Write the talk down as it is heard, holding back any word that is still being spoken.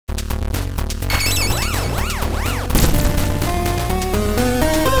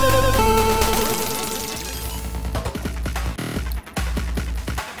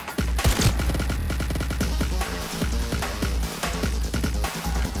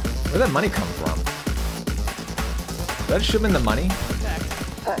Where'd that money come from? Did I just shoot him in the money?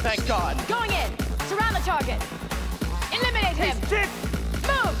 Thank God. Going in. Surround the target. Eliminate him.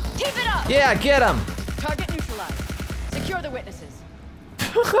 Move. Keep it up. Yeah, get him. Target neutralized. Secure the witnesses.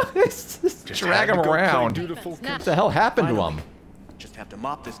 Just drag him around. What the hell happened to him? Just have to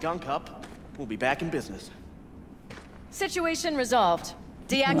mop this gunk up. We'll be back in business. Situation resolved.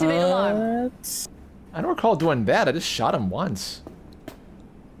 Deactivate alarm. I don't recall doing that. I just shot him once.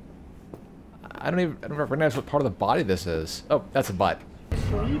 I don't recognize what part of the body this is. Oh, that's a butt.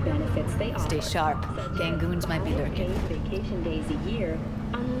 Stay sharp. Gangoons might be lurking. Vacation days a year,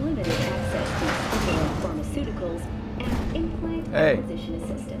 unlimited access to pharmaceuticals, and implant acquisition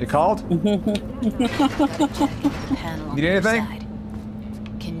assistance. You called? Need anything?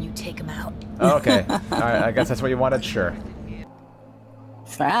 Can you take him out? Oh, okay. All right. I guess that's what you wanted. Sure.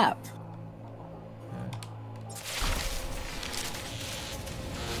 Crap.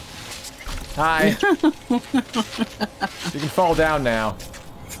 Hi. You can fall down now.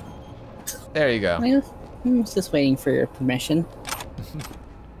 There you go. I'm just waiting for your permission.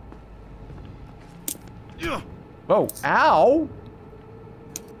 Whoa! Ow!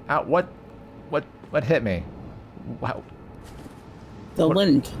 Ow! What hit me? Wow. The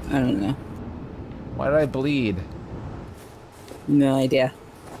wind. I don't know. Why did I bleed? No idea.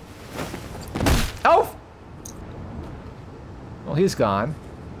 Oh! Well, he's gone.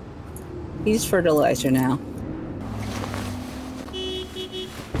 He's fertilizer now.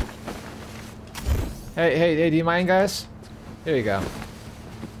 Hey, do you mind, guys? Here you go.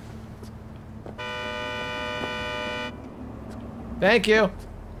 Thank you.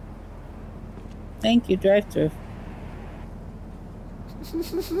 Thank you, drive-thru.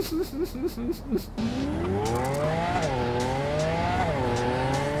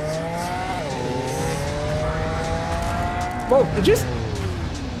 Whoa, did you...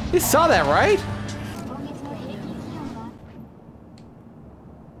 You saw that, right?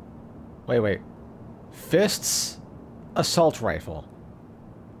 Wait. Fists, assault rifle.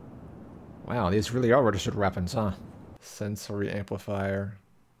 Wow, these really are registered weapons, huh? Sensory amplifier.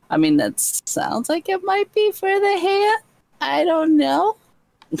 I mean, that sounds like it might be for the hand. I don't know.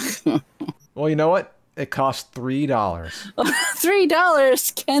 Well, you know what? It cost $3.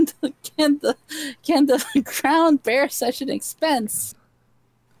 $3. Can the crown bear such an expense?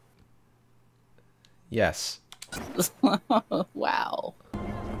 Yes. Wow.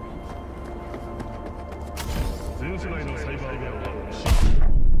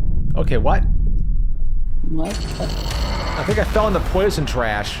 Okay, what? What? I think I fell in the poison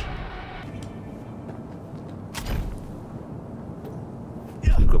trash.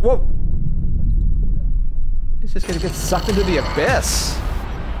 Whoa! He's just gonna get sucked into the abyss.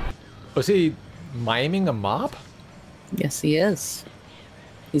 Was he miming a mop? Yes, he is.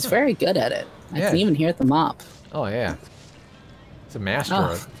 He's very good at it. I Yeah. can even hear the mop. Oh yeah. He's a master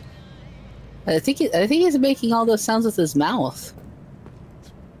of I think he's making all those sounds with his mouth.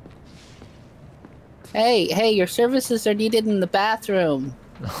 Hey, your services are needed in the bathroom.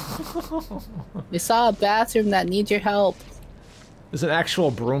 We saw a bathroom that needs your help. There's an actual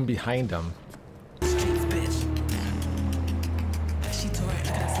broom behind him.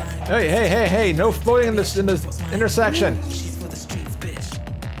 Hey, no floating in this intersection.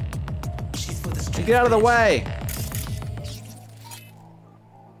 You get out of the way.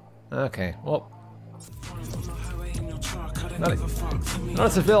 Okay, well, not a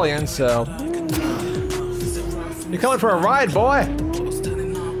civilian, so you're coming for a ride, boy.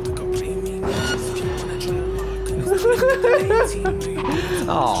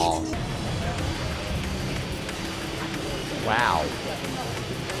 Oh, wow.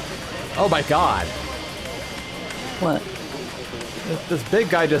 Oh my God. What? This big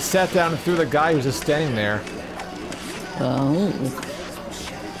guy just sat down and threw the guy who's just standing there. Oh.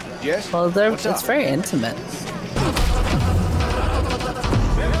 Yes? Well, it's very intimate.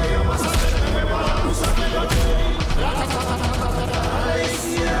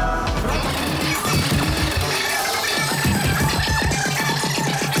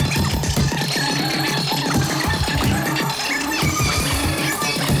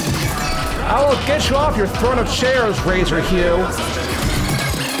 I will get you off your throne of chairs, Razor Hugh.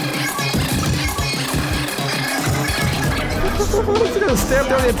 Is he gonna stamp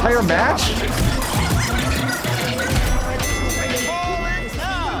down the entire match?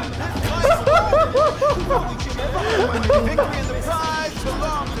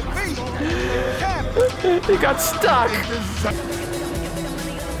 He got stuck.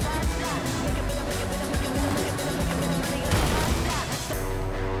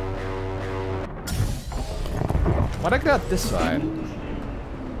 Why'd I get out this side?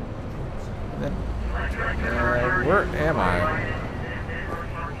 Where am I?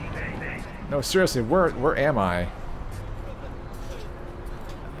 No, seriously, where am I?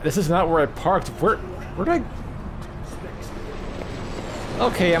 This is not where I parked. Where did I?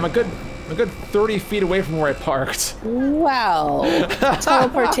 Okay, I'm a good 30 feet away from where I parked. Wow.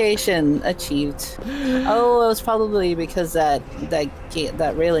 Teleportation achieved. Oh, it was probably because that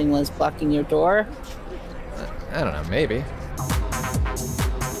railing was blocking your door. I don't know, maybe.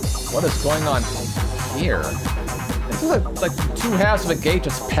 What is going on here? This is like two halves of a gate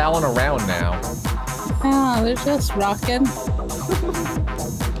just palling around now. Oh, they're just rocking.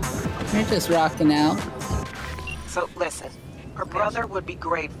 They're just rocking out. So listen, her brother would be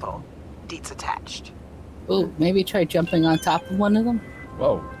grateful. Deets attached. Ooh, maybe try jumping on top of one of them?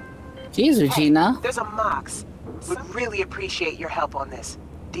 Whoa. Jeez, Regina. There's a Mox. Would really appreciate your help on this.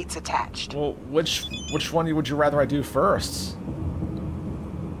 Deets attached. Well, which one would you rather I do first?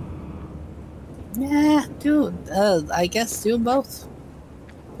 Yeah, I guess do both.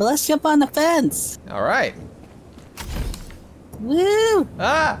 But let's jump on the fence. All right. Woo!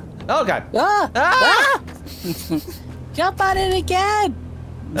 Ah! Oh god! Ah! Ah! Ah! Jump on it again!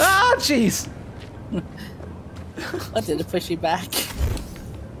 Ah! Jeez! What, did it push you back?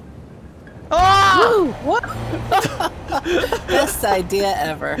 Ah! Woo! What? Best idea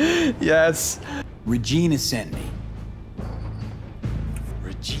ever. Yes. Regina sent me.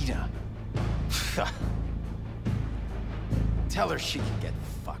 Regina. Tell her she can get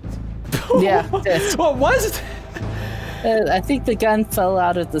fucked. Yeah. This. What was it? I think the gun fell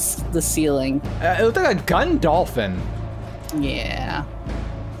out of the ceiling. It looked like a gun dolphin. Yeah.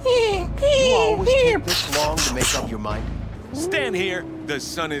 You always take this long to make up your mind. Stand here. The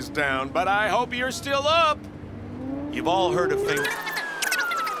sun is down, but I hope you're still up. You've all heard of things.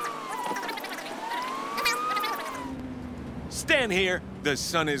 Stand here. The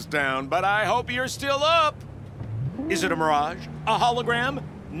sun is down, but I hope you're still up. Is it a mirage? A hologram?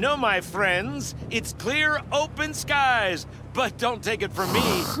 No, my friends. It's clear, open skies. But don't take it from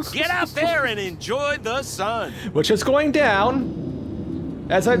me. Get out there and enjoy the sun. Which is going down,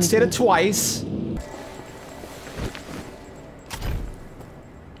 as I've stated twice.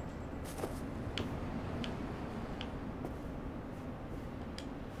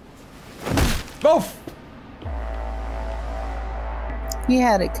 Both. He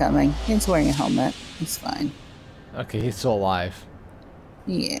had it coming. He's wearing a helmet. He's fine. Okay, he's still alive.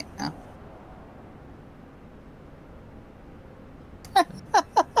 Yeah.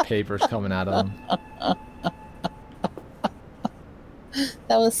 Papers coming out of him.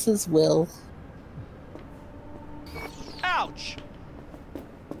 That was his will. Ouch!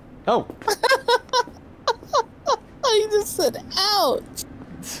 Oh. He just said, ouch.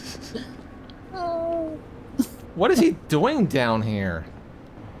 Oh. What is he doing down here?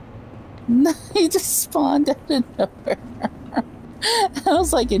 No, he just spawned out of nowhere. That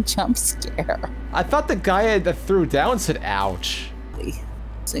was like a jump scare. I thought the guy that threw down said ouch.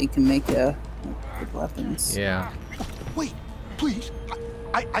 So you can make good weapons. Yeah. Wait, please.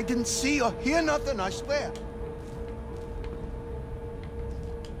 I didn't see or hear nothing, I swear.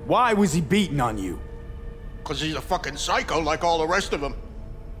 Why was he beating on you? 'Cause he's a fucking psycho like all the rest of them.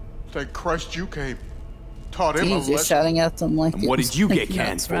 Thank Christ you came. Taught him a Jeez, you're lesson. shouting at them like And what it's did you like get you're not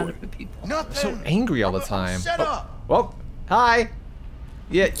canned for? surrounded with people. Nothing. So angry all the I'm time. set Oh, up. well, hi.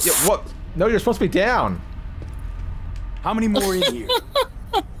 Yeah, what? No, you're supposed to be down. How many more in here?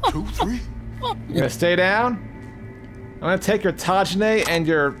 2, 3. You gonna stay down? I'm gonna take your Tajane and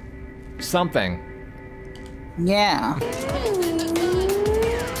your something. Yeah.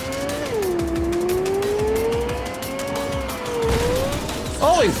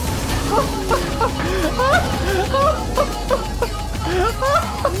 Holy!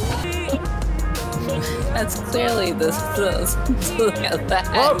 That's clearly the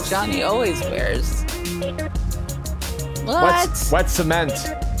hat Johnny always wears. What? Wet cement.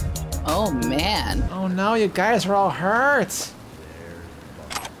 Oh man. Oh no, you guys are all hurt.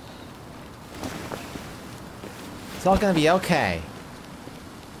 It's all gonna be okay.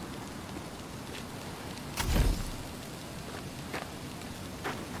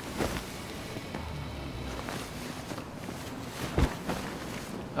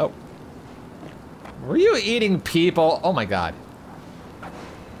 Oh. Were you eating people? Oh my god.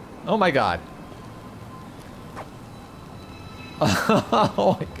 Oh my god.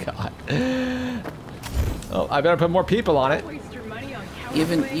 Oh my god. Oh, I better put more people on it.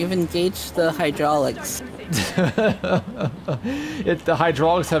 You've engaged the hydraulics. The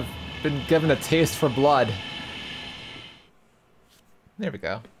hydraulics have been given a taste for blood. There we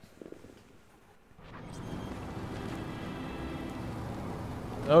go.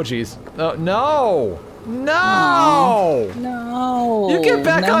 Oh, jeez. Oh, no! No! No! You get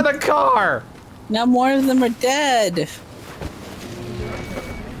back on the car! Now more of them are dead.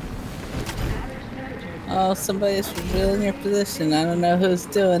 Oh, somebody's revealing your position. I don't know who's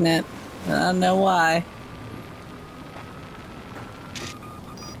doing it. I don't know why.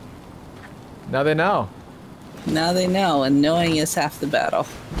 Now they know. Now they know, and knowing is half the battle.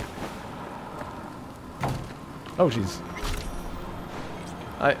 Oh, jeez.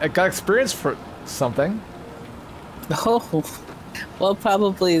 I got experience for something. Oh, well,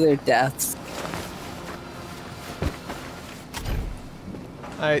 probably their deaths.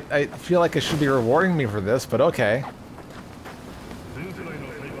 I feel like it should be rewarding me for this, but okay.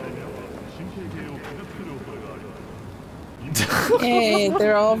 Hey,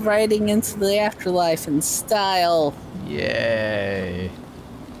 they're all riding into the afterlife in style. Yay.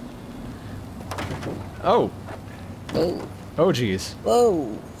 Oh. Oh. Oh, jeez.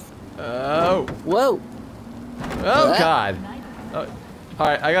 Whoa. Oh. Whoa. Oh, God. Oh.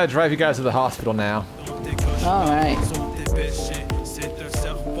 Alright, I gotta drive you guys to the hospital now. Alright.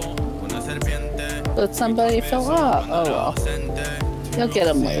 But somebody fell off. Oh, well. You'll get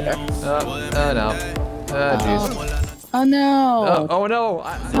them later. Oh, no. Jeez. Oh, no. Oh, no.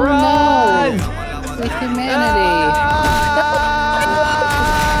 Oh, Run! no. The humanity.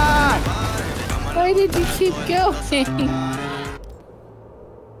 Why did you keep going?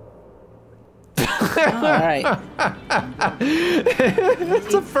 Alright.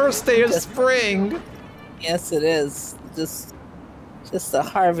 It's the first day of spring. Yes, it is. Just the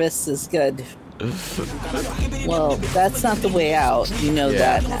harvest is good. Well, that's not the way out. You know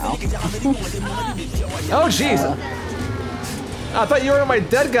that now. Oh, jeez. I thought you were my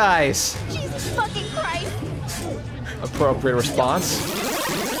dead guys. Jesus fucking Christ. Appropriate response.